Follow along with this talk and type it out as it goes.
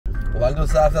ولی 2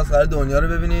 هفته از قرار دنیا رو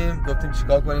ببینیم. گفتیم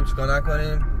چیکار کنیم چیکار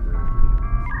نکنیم.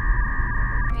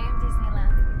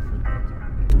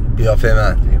 قیافه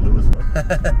من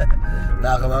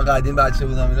نه خب من قدیم بچه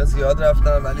بودم اینا زیاد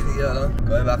رفتم ولی دیگه الان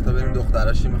گاهی وقتا بریم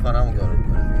دختراشی میخوانم اون کارو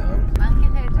میکنیم دیگه. من که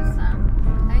خیلی دوست دارم.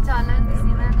 ولی تا الان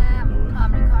دیزنیلند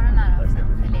آمریکا رو نرفتم.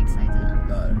 خیلی اکسایتدم.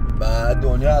 بعد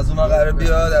دنیا از اون قرار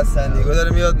بیاد از سندیگو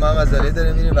داره میاد ما هم از الی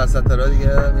داریم میریم وسط راه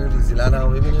دیگه میریم دیزنیلند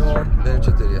هم میبینیم و بریم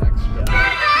چطوریه.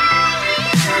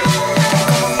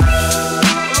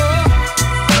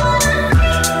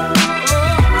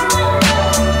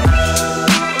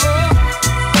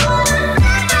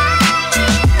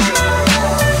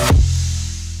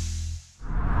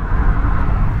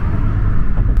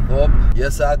 یه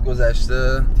ساعت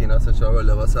گذشته تینا 3-4 بار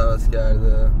لباس عوض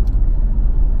کرده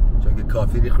چون که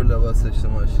کافی ریخو لباس داشته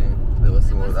ماشین.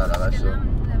 لباس مورد علاقه شد.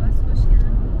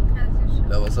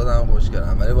 لباسات هم خوش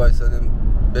کردم ولی وایسادیم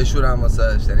بشورم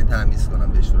واسهش یعنی تمیز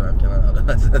کنم بشورم که من حالا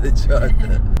وسط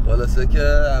جاده. خلاصه که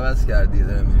عوض کردی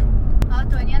داره میریم.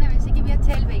 دنیا نمیشه که بیا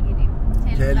تل بگیریم.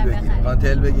 تل بگیریم.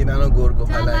 تل بگیرن و گرگ و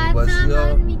پلنگ بازی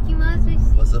ها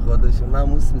واسه خودشون. من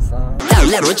موس میسم.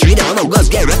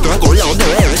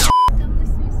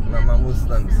 من موس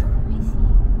نمیسم.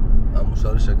 من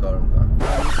موشا رو شکار میکنم.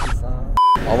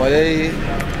 آماده ای؟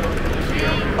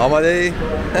 آماده ای؟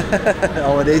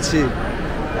 آماده ای چی؟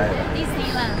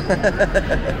 دیزنیلند.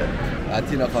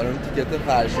 تینا خانم تیکت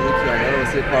فرشید و کیانا رو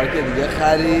واسه پارک دیگه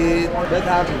خرید. به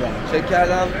تبریدم چک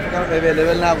کردم فکرم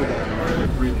اویلیبل نبودم.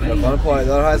 عرفان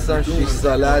پایدار هستم 6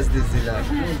 ساله از دیزنیلند.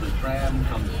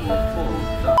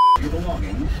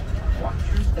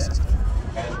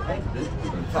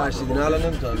 فرشید اینا الان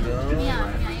نمیتونم بیام.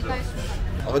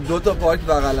 آقا 2 تا پارک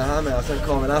بغل همه اصلا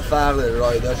کاملا فرق داره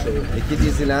رایداش. یکی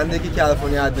دیزنیلند یکی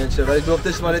کالیفرنیا ادونچر ولی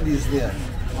جفتش مال دیزنیه.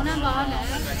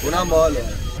 اونم باحاله.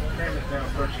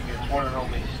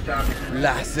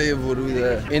 لحظه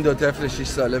وروده این 2 طفل 6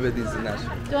 ساله به دیزنیلند.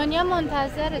 دنیا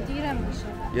منتظره دیرم میشه.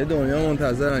 یه دنیا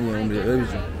منتظرن یه عمریه. ببین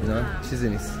اینا چیزی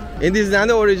نیست. این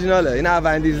دیزنیلند اوریجیناله. این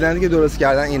اولین دیزنیلندی که درست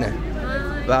کردن اینه.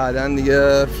 بعداً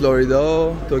دیگه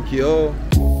فلوریدا و توکیو.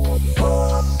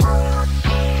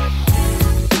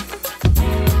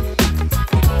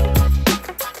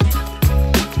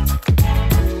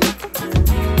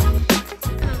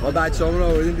 ما بچه‌هامون رو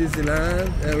آوردیم دیزنیلند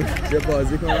یه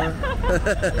بازی کنن.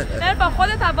 با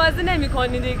خودت بازی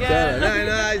نمی‌کنی دیگه. نه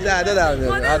اینا زده در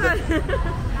میاد.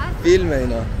 فیلم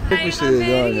اینا. پوشیده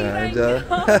دنیا اینجا.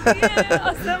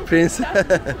 پرنس.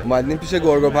 اومدیم پیش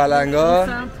گرگ و پلنگا.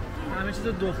 همه چیز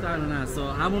دخترانه است.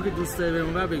 همون که دوست داری بریم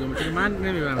اونور بگم چون من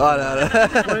نمیبرم. آره.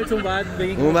 خودتون باید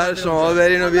بگین اونور شما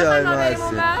برین و بیاین ما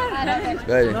هستیم.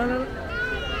 بریم.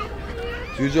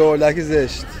 جوجه اردک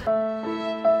زشت.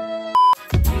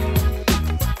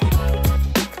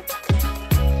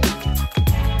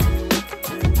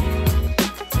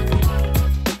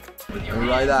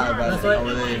 راید اول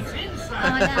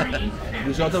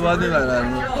گوشاتو باید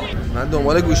میبرن. من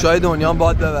دنبال گوشای دنیا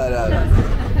باید ببرن.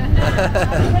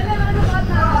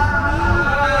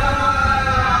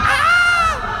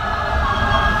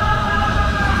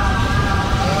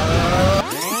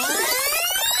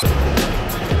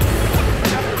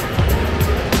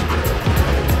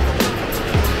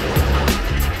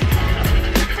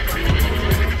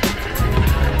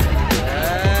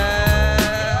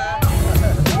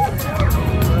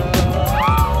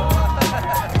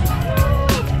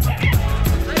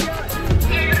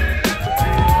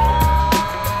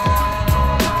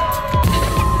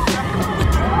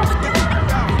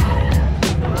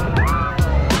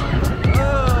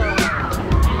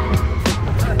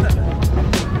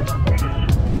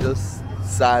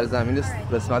 سرزمین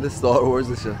قسمت ستار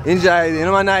ورزشه. این جدیده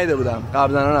اینو من ندیده بودم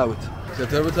قبلا نبود.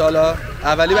 چطور بود حالا؟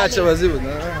 اولی بچه بازی بود نه؟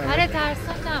 آره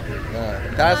ترسناک نبود.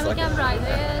 نه ترسناک. من میگم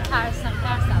رایده ترسناک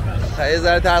یه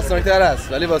ذره ترسناک‌تر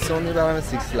است ولی واسه اون میبرم 6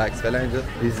 فلگز فعلا اینجا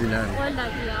دیزنیلند.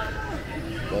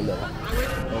 والا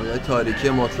ما یه تاریکی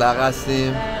مطلق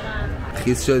هستیم.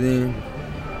 خیس شدیم.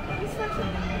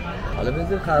 حالا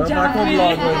بذار خراب نکن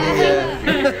لاگو دیگه.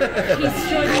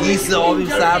 خیس آبیم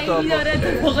سر تا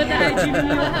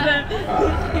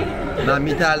من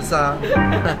میترسم.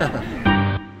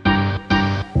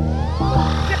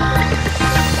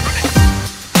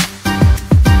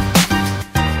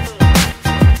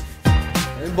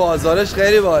 این بازارش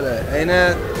خیلی باله.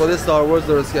 عین خود ستار ورز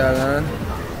درست کردن.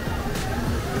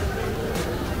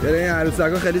 یعنی این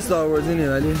عروسک‌ها خیلی ستار ورزی نیه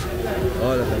ولی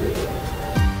آره خیلی.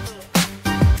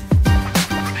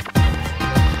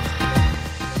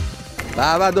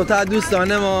 بعد 2 تا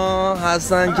دوستان ما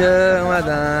هستن که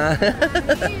اومدن.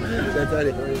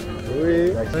 چطوری؟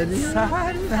 خوبی؟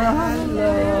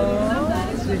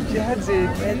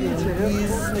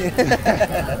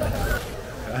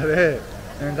 آره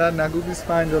اینقدر نگو $25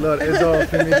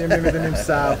 اضافه میدیم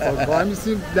صف وای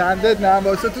میسیم دندت نه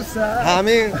واسه تو صف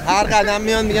همین هر قدم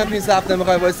میان میگن تو این صف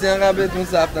نمیخوای واسه اینقدر بهتون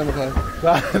صف نمیخوای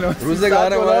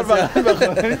روزگار واسه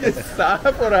بخاطر که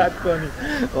صف رد کنی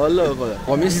والله خدا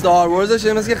خب این ستار وارزش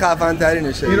مثل که خفن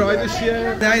ترینشه این رایدش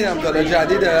چیه ندیدم تا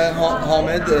جدیده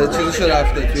حامد چیزشو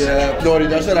رفته توی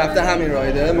فلوریداشو رفته همین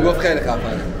رایده میگفت خیلی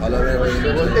خفنه حالا بریم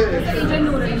اینجا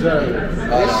نور اینجا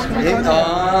این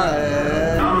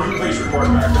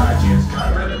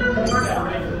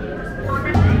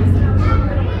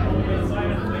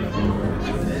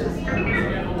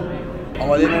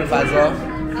آماده این فضا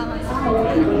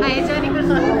هیجانی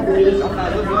میخواد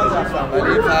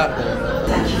ولی این فرق داره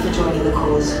Thank you for joining the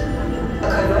cause. A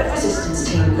covert resistance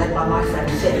team led by my friend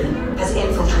Finn has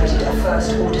infiltrated a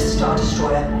first-order Star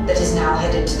Destroyer that is now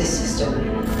headed to this system.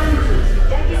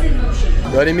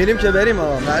 داریم میریم که بریم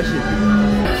ها فرشید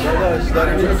داداش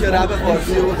داریم میریم که رب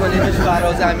فارسی رو بکنیمش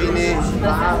فرازمینی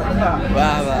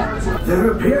There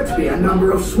appear to be a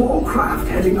number of small craft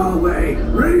heading our way.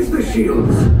 Raise the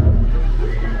shields.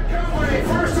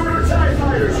 First order TIE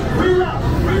fighters, reroute!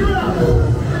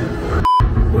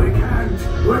 We can't.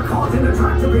 We're caught in a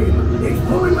tractor beam. It's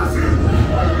pulling us in.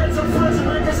 Get some friends and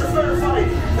make us a fair fight.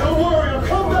 Don't worry, I'll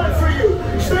come back for you.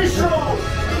 Stay strong.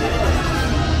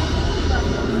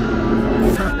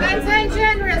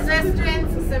 Attention,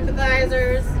 resistance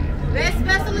sympathizers. This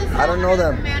vessel is I don't know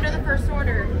them. Commander of the First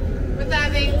Order. With that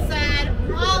being said,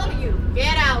 all of you,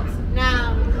 get out now.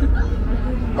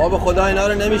 ما به خدا اینا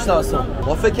رو نمیشناسم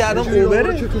ما فکر کردم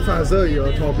اوبره که تو فضایی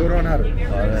یا تابلو را نرو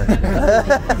آره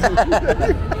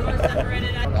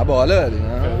باحاله ولی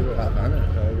نه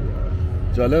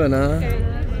جالبه نه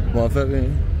موافقی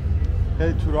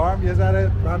خیلی تو راه هم یه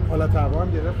ذره من حالت هوا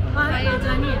هم گرفتم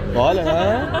هیجانیه باحاله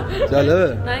نه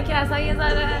جالبه من که اصلا یه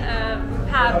ذره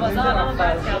پروازا آدمو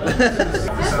بد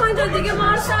کردم اینجا دیگه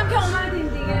مارش هم که اومدیم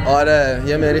دیگه آره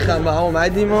یه مریخ هم با هم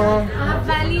اومدیم و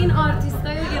اولین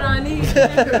آرتیستای ایرانی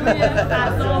روی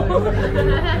فضا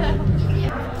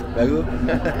بگو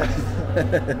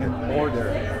Order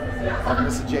of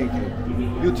Mr. JK.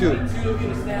 You too.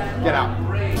 Get out.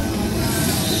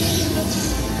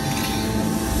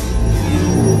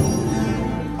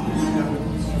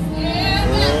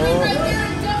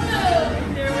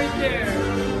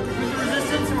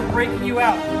 Breaking you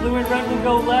out. Blue and red will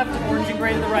go left, orange and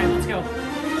gray to the right. Let's go.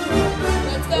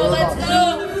 Let's go, let's go!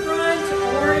 Blue in the front,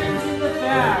 orange in the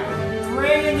back,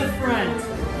 gray in the front.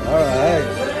 alright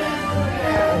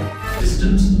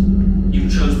Resistance, you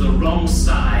chose the wrong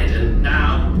side and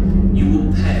now you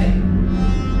will pay.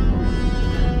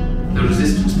 The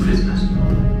resistance prisoners.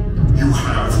 You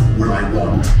have what I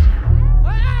want.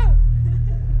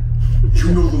 You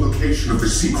know the location of the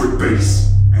secret base,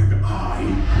 and I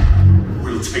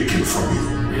will take it from you.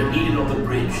 We are needed on the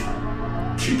bridge.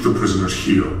 Keep the prisoners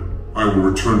here. I will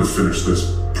return to finish this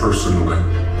personally.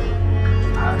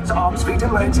 Hands, arms, feet,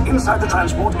 and legs inside the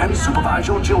transport and supervise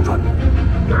your children.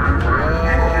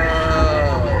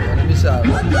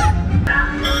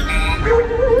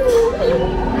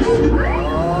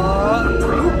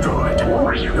 Blue droid,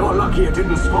 you're lucky it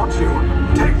didn't spot you.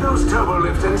 Take those turbo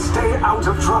lifts and stay out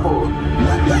of trouble.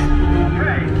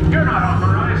 Hey, you're not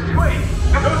authorized. Wait,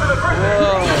 those are the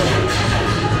prisoners.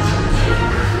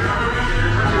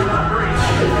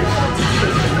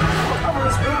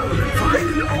 Find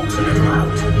an alternate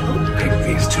route. Pick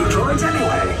these two droids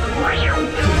anyway.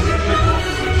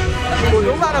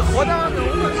 کدوم برای خودم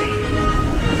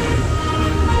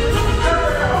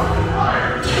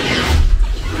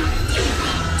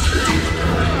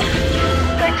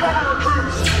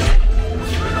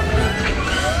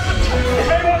If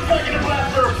anyone's making a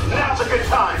blaster, now's a good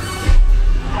time.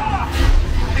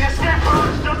 The escape route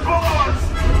is just below us.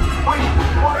 Wait,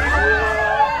 what?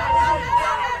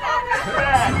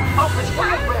 Bad. Up is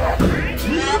real bad.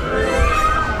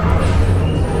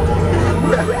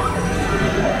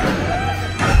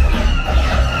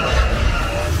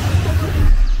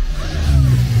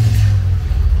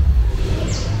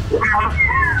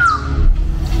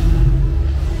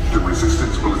 The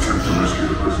resistance will attempt to rescue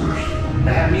the prisoners.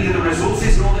 They have neither the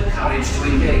resources nor the courage to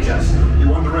engage us.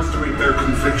 You underestimate their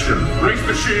conviction. Raise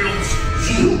the shields!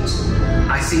 Shields?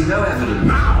 I see no evidence.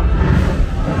 Now!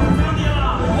 Sound the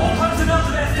alarm! All personnel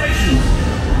to their stations!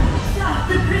 Stop!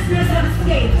 The prisoners have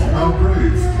escaped! How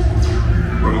brave.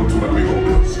 But ultimately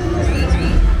hopeless.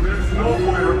 There's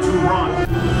nowhere to run.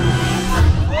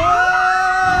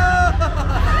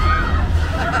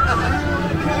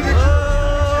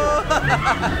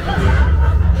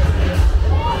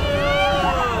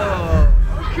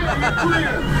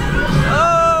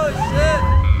 Oh!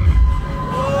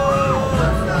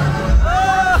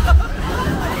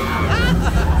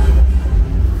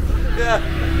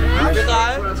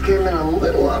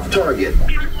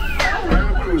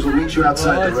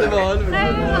 outside the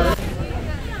rack.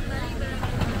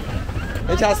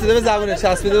 چسبیده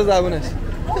به زبونش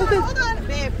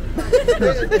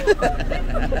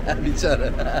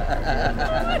بیچاره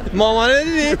مامانه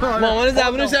دیدی؟ مامان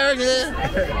زبونش رو دیده؟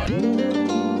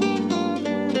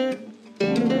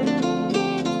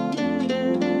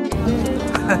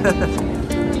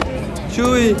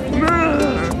 چوی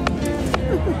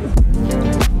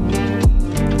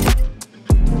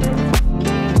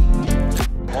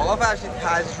آقا فرشید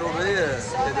تجربه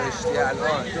که داشتی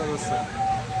الان درسته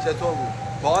چطور بود؟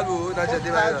 بال بود؟ نه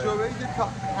جدی باید تجربه ای که تا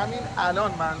همین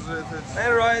الان منظورته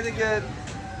این راه دیگه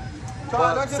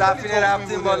با سفینه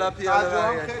رفتیم بالا پیاده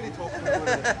برگشت خیلی تخم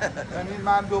بوده. یعنی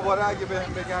من دوباره اگه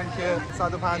بهم بگن که $150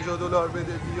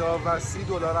 بده بیا و $30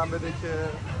 هم بده که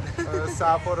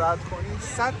صف رو رد کنی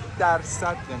 100%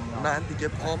 نمیام. من دیگه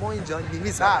پامو اینجا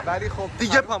نمیذارم. نه ولی خب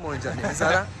دیگه پامو اینجا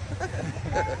نمیذارم.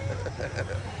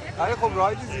 ولی خب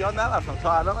رایدی زیاد نرفتم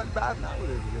تا الان ولی بد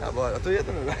نبوده دیگه. بالا تو یه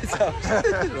دونه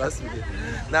راید راست میگی.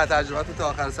 نه تجربه تو تا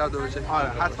آخر سر دور چک. آره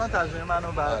حتما تجربه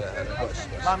منو بعد. آره باش.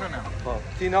 ممنونم. خب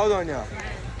تینا و دنیا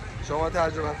شما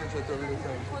تجربهتون چطور بود؟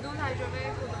 کدوم تجربه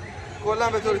کلا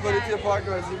به طور کلی توی پارک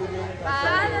راضی بودیم؟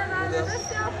 بله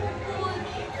بسیار خوب بود.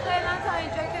 فعلا تا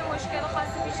اینجا که مشکل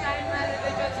خاصی پیش نیومده به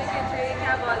جز که توی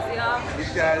یکم بازی‌ها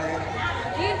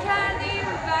گیر کردیم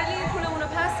ولی پولمون رو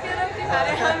پس گرفتیم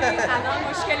برای همین الان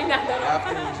مشکلی ندارم.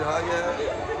 رفتیم اونجا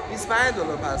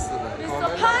 $25 پس دادن.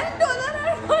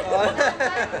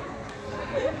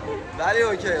 $25 ولی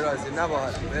اوکی راضی نه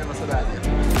باحال. بریم واسه بعدی.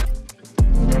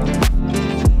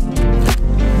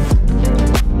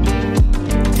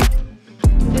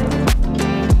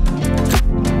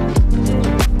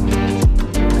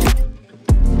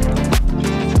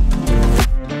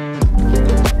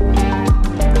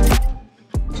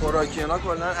 خوراکینا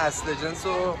کلا اصل جنس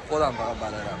رو خودم فقط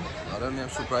بلدم. آره میام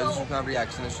سورپرایزشون کنم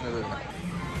ریاکشنشون رو ببینم.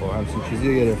 خب همچین چیزی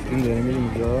رو گرفتیم داریم میریم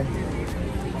اونجا.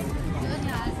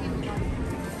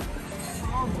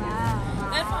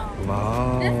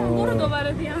 ارفان برو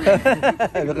دوباره بیام.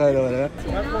 بخواه دوباره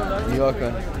نگاه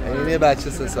کن این یه بچه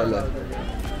 3 ساله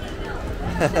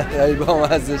یعنی با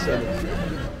مزه شده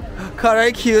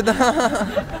کارهای کیوت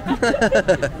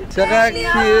چقدر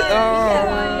کیوت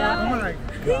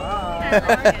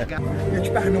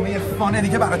یک برنامه فانه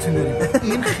دیگه براتون داریم.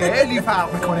 این خیلی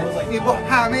فرق میکنه. این با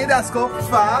همه دستگاه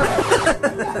فرق.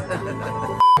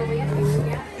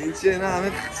 این چیه نه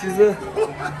همه چیز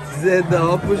ضد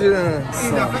آب پوشیدن.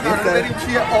 این دفعه بریم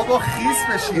توی آب و خیس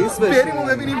بشیم. بریم و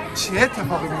ببینیم چه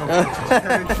اتفاقی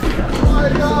میفته.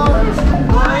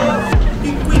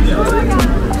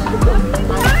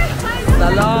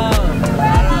 سلام.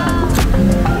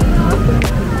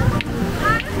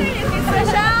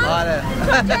 آره.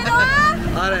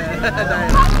 آره.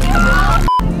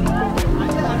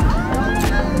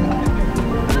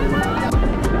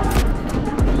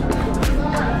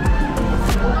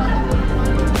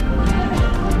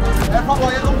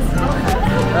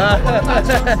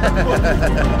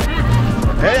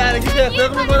 هی الکی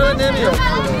تفرق میکنه نمیاد.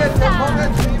 این اتفاق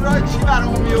تو این راه چی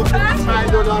برامون میفته؟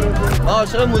 $5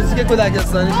 عاشق موزیک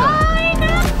کودکستانی شدم.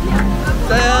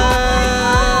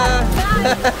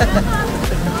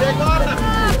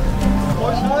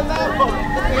 خوشحال نباش.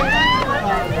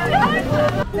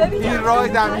 این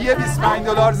رایدم یه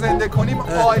 $25 زنده کنیم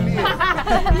عالیه.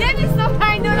 یه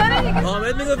 $25 دیگه.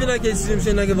 حامد میگفت اینا که استریم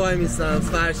شدن که وای میستن.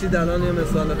 فرشید الان یه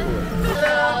مثال خوبه.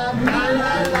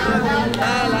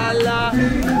 لالا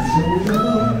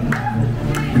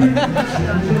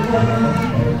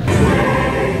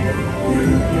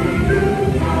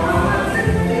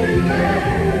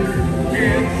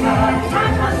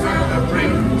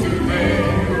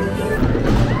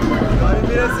داریم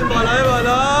میرسیم بالای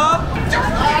بالا.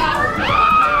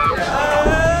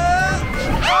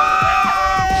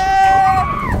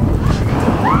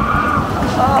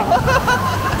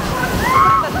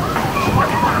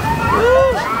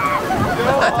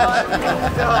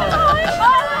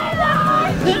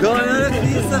 دانه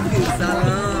خیس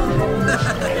سلام.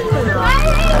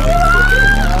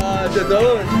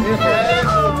 چطور؟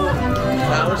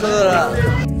 تموم شده رفت.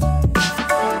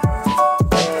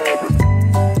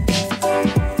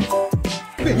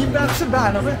 به این بخش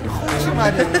برنامه خوش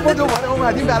اومدید. ما دوباره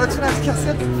اومدیم براتون از کست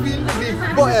فیلم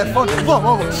بگیم با عرفان با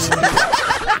ما باش.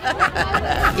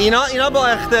 اینا با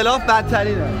اختلاف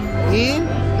بدترینه. این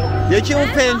یکی اون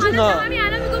پنجونا. همین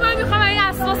الان میگم من میخوام این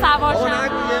اسبا سوار شم. اون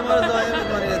نگو ما رو ضایع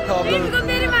می‌کنید تابلو. میگم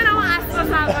بریم من اون اسبا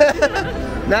سوار.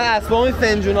 نه اسبا اون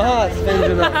فنجونا هست.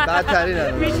 فنجونا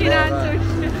بدترینه. میشینن توش.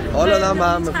 حالا آدم به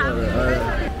هم بخوره.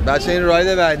 بچه این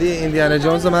راید بعدی ایندیانا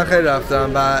جونز رو من خیلی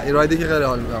رفتم و این رایدی که خیلی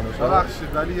حال می‌کنم.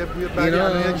 ببخشید ولی یه بوی بدی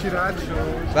الان یکی رد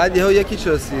شد. بعد یکی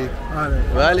چسید.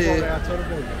 آره. ولی این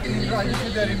رایدی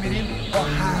که داریم میریم با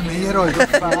همه رایدها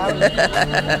فرق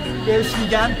بهش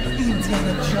میگن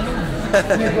ایندیانا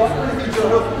جونز. نگاه کنید اینجا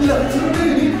رو لاتین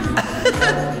ببینید.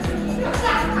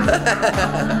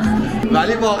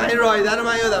 ولی واقعا این رایدر رو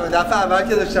من یادمه دفعه اول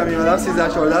که داشتم میومدم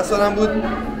 13-14 سالم بود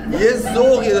یه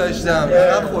ذوقی داشتم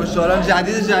اینقدر خوشحالم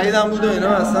جدیدم بود و اینا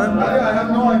اصلا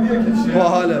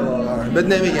باحاله واقعا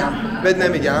بهت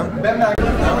نمیگم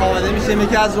آماده میشیم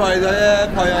یکی از رایدهای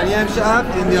پایانی امشب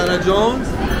ایندیانا جونز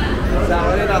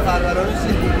سوار نفربرا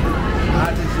میشیم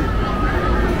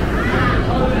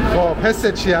خب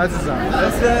حست چی عزیزم؟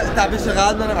 حس تپش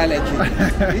قلب دارم الکی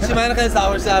هیچی من خیلی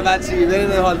سوار شدم بچگی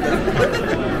بریم حال کنیم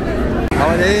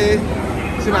آماده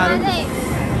چی معلوم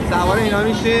سوار اینا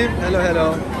میشیم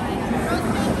هلو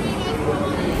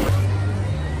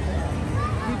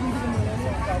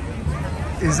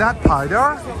Is that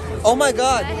Paydar? Oh my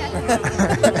god.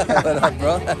 What up,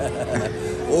 bro?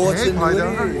 Oh, hey,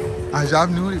 Paydar. عجب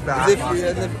نوری به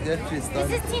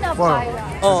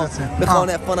میخوان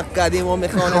افغان قدیم و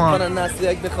میخوان افغان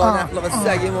نسلیک میخوان اخلاق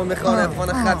سگیم و میخوان افغان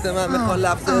خط من میخوان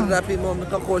لفظ رپیم و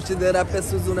میخوان خورشید رپ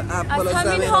سوزون افغان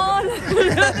زمین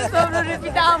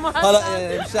حالا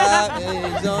امشب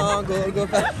اینجا گرگو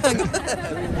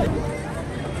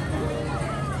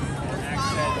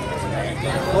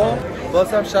خب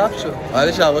بازم شب شد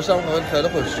ولی شباشم خیلی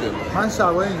خوشگل من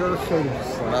شبای اینجا رو خیلی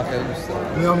دوست دارم من خیلی دوست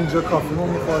دارم میام اینجا کافیمو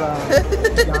میخورم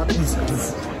گپ میزنم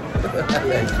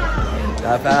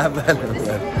دفعه اول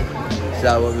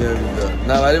شبا میام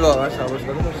اینجا نه ولی واقعا شباش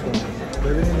خیلی خوشگل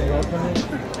ببینید نگاه کنید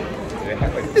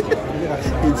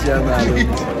هیچی هم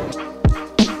معلوم